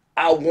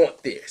 I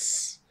want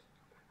this.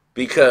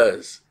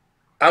 Because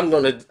I'm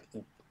going to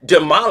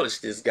demolish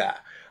this guy.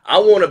 I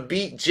want to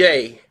beat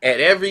Jay at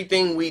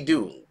everything we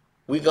do.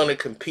 We're going to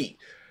compete.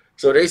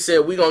 So they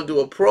said, we're going to do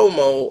a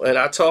promo, and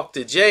I talked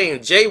to Jay,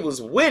 and Jay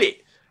was with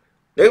it.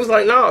 They was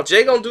like, no,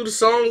 Jay going to do the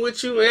song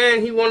with you,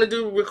 and he want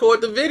to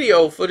record the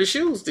video for the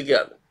shoes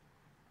together.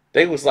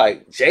 They was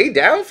like, Jay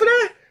down for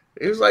that?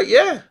 He was like,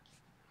 yeah.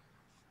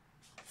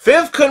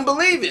 Fifth couldn't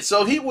believe it,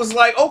 so he was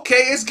like,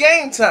 okay, it's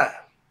game time.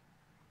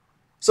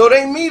 So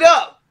they meet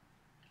up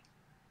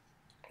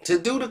to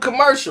do the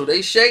commercial.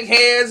 They shake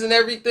hands and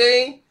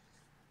everything.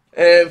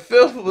 And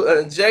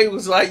Jay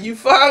was like, you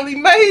finally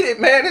made it,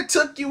 man. It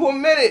took you a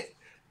minute.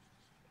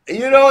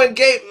 You know, and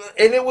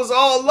it was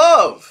all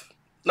love.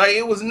 Like,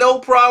 it was no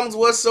problems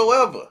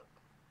whatsoever.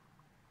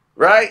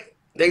 Right?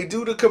 They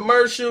do the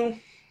commercial.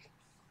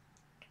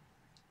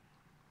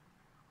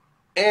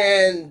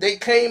 And they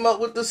came up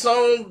with the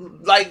song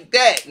like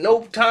that.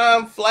 No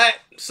time flat.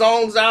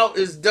 Songs out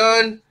is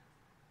done.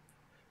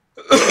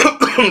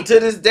 To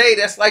this day,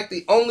 that's like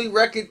the only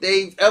record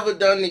they've ever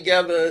done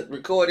together,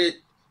 recorded,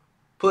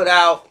 put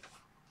out.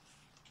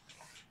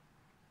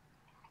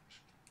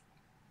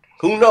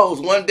 Who knows?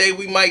 One day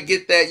we might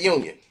get that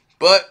union.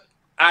 But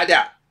I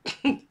doubt.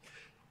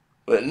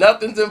 But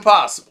nothing's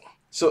impossible.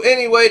 So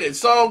anyway, the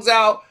song's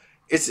out.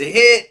 It's a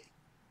hit.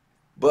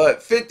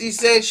 But 50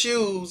 Cent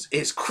Shoes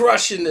is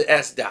crushing the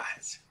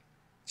S-Dots.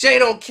 Jay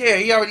don't care.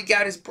 He already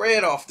got his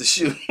bread off the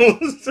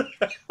shoes.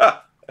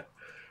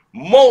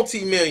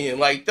 Multi-million,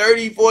 like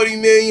 30, 40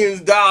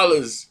 million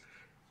dollars.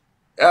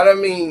 And I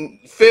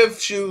mean,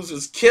 Fifth shoes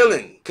was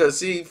killing. Because,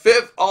 see,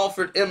 Fifth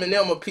offered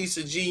Eminem a piece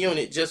of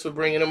G-Unit just for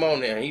bringing him on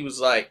there. He was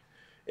like,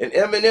 and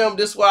Eminem,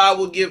 this is why I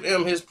will give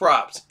him his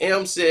props.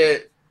 M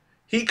said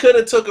he could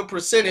have took a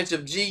percentage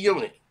of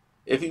G-Unit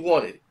if he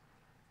wanted it.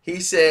 He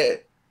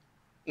said,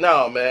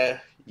 no, man,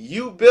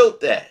 you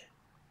built that.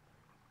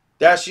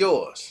 That's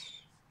yours.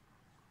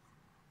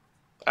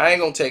 I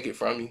ain't going to take it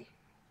from you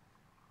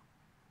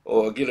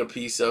or get a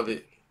piece of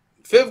it.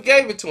 Fifth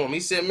gave it to him. He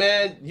said,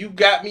 man, you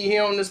got me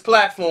here on this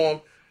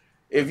platform.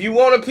 If you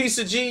want a piece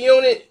of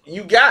G-Unit,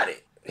 you got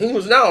it. He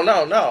was, no,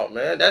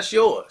 man, that's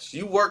yours.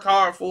 You worked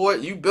hard for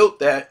it. You built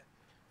that.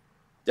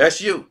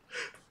 That's you.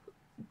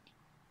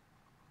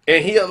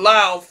 And he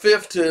allowed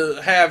Fifth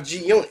to have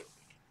G-Unit.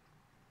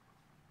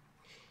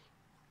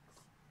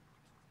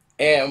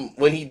 And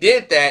when he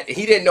did that,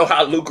 he didn't know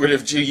how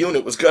lucrative G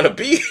Unit was going to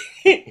be.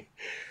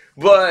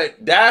 But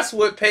that's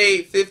what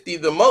paid 50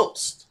 the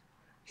most.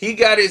 He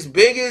got his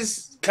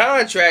biggest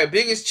contract,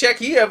 biggest check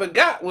he ever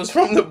got was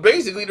from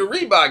basically the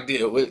Reebok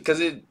deal, because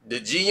the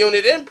G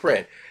Unit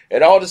imprint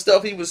and all the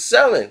stuff he was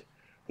selling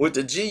with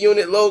the G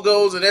Unit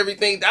logos and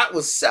everything that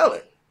was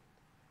selling.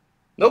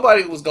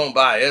 Nobody was gonna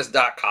buy S.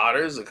 Dot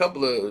Carters. A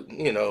couple of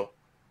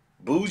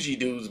bougie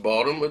dudes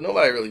bought them, but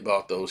nobody really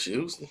bought those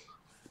shoes.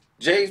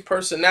 Jay's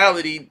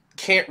personality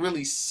can't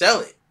really sell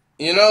it,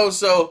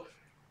 so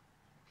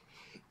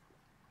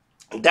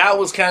that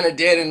was kind of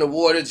dead in the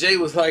water. Jay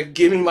was like,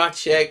 give me my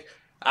check.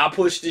 I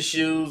pushed the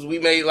shoes. We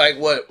made like,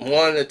 what,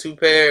 1 or 2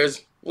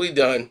 pairs. We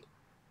done.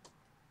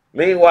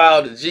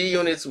 Meanwhile, the G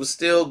Units was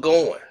still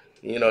going.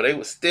 They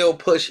were still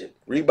pushing.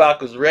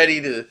 Reebok was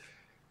ready to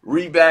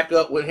re-back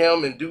up with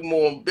him and do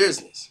more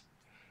business.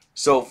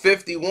 So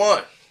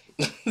 51.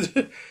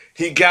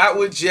 He got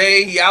with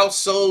Jay. He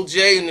outsold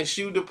Jay in the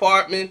shoe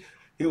department.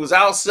 He was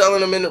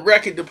outselling him in the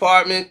record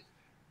department.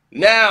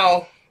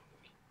 Now,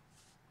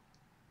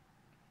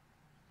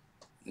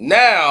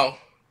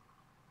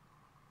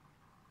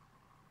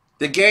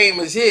 the game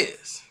is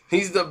his.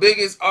 He's the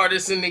biggest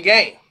artist in the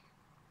game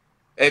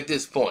at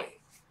this point.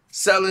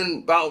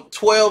 Selling about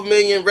 12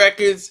 million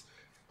records.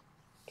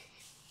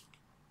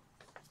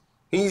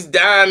 He's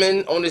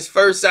diamond on his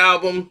first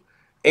album.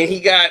 And he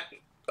got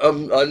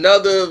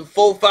another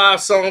 4 or 5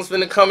 songs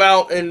finna come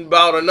out in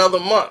about another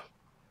month.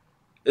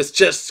 It's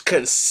just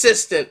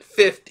consistent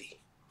 50.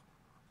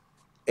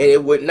 And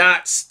it would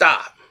not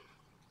stop.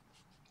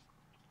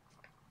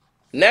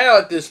 Now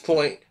at this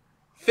point,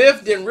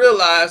 Fifth didn't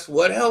realize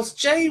what else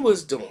Jay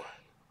was doing.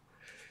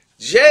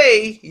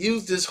 Jay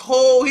used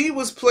he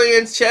was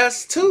playing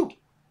chess too.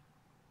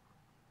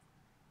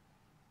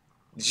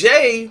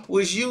 Jay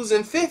was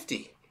using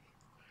 50.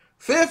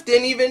 Fifth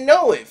didn't even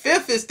know it.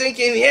 Fifth is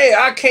thinking, hey,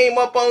 I came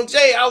up on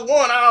Jay. I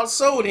won. I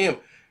outsold him.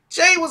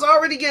 Jay was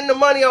already getting the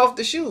money off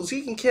the shoes.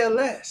 He can care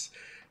less.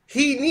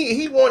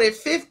 He wanted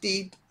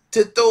 50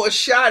 to throw a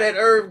shot at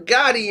Irv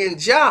Gotti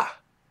and Ja.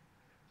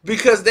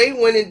 Because they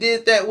went and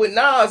did that with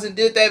Nas and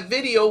did that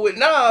video with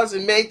Nas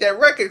and made that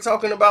record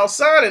talking about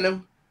signing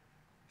him.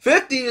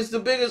 50 is the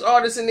biggest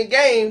artist in the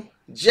game.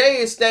 Jay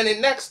is standing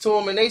next to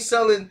him and they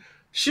selling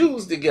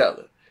shoes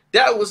together.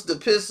 That was the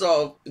piss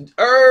off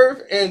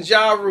Irv and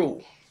Ja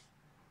Rule.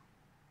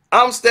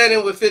 I'm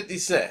standing with 50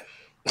 Cent.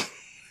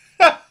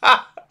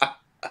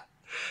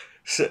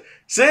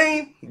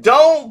 See?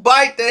 Don't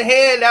bite the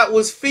hand that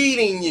was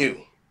feeding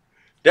you.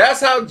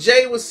 That's how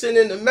Jay was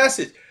sending the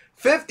message.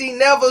 50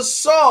 never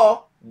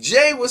saw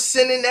Jay was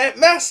sending that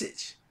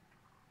message.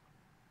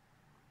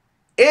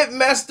 It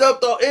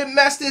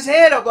messed his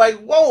head up like,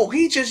 whoa,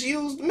 he just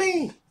used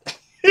me.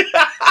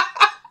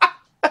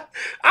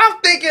 I'm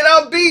thinking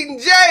I'm beating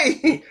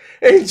Jay.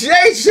 And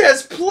Jay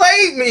just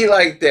played me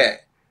like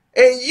that.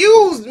 And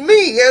used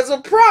me as a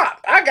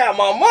prop. I got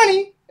my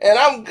money and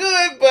I'm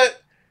good,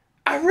 but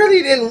I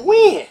really didn't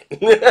win.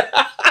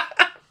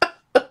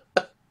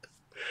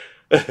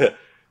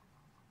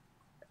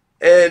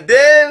 And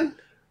then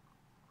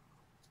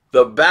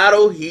the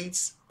battle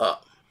heats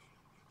up.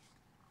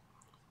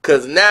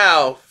 Cause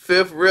now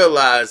Fifth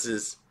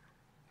realizes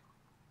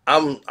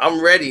I'm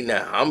ready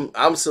now.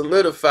 I'm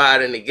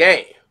solidified in the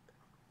game.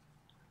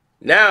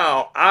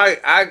 Now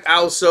I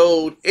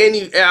outsold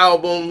any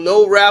album.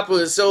 No rapper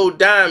has sold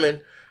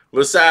diamond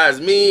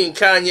besides me and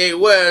Kanye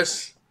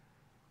West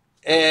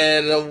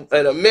and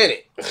a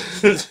minute.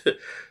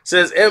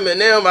 Since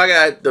Eminem, I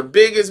got the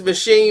biggest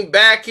machine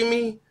backing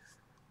me.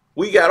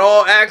 We got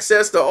all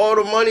access to all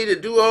the money to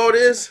do all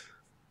this.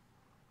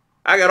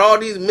 I got all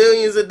these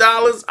millions of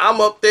dollars. I'm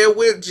up there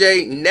with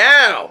Jay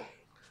now.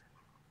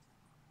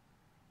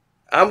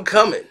 I'm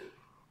coming.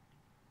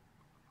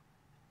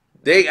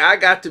 I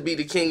got to be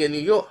the king of New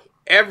York.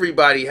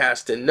 Everybody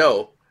has to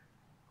know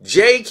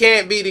Jay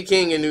can't be the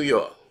king of New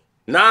York.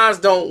 Nas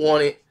don't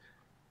want it.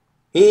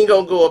 He ain't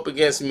gonna go up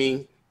against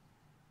me.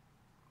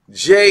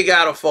 Jay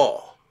gotta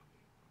fall.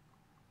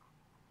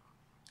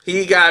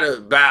 He gotta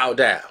bow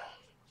down.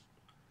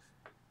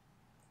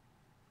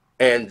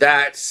 And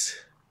that's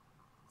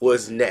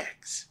was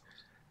next.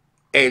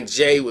 And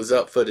Jay was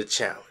up for the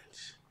challenge.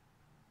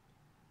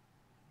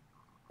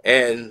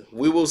 And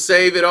we will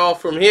save it all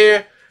from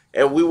here.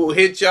 And we will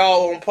hit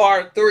y'all on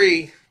part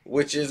 3,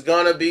 which is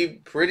going to be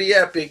pretty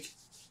epic.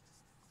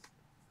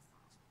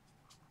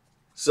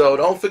 So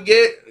don't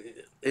forget,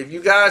 if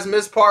you guys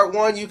missed part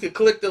 1, you can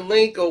click the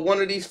link or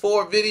one of these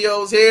 4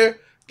 videos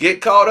here.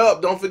 Get caught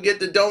up. Don't forget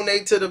to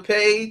donate to the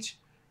page.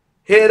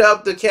 Hit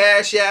up the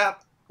Cash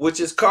App, which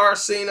is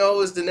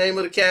Carcino is the name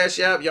of the Cash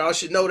App. Y'all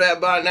should know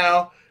that by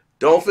now.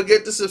 Don't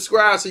forget to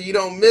subscribe so you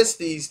don't miss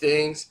these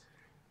things.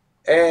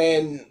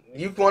 And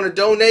you want to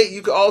donate,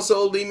 you can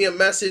also leave me a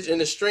message in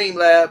the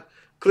Streamlab.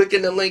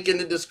 Clicking the link in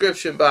the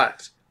description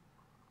box.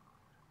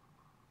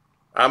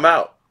 I'm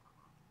out.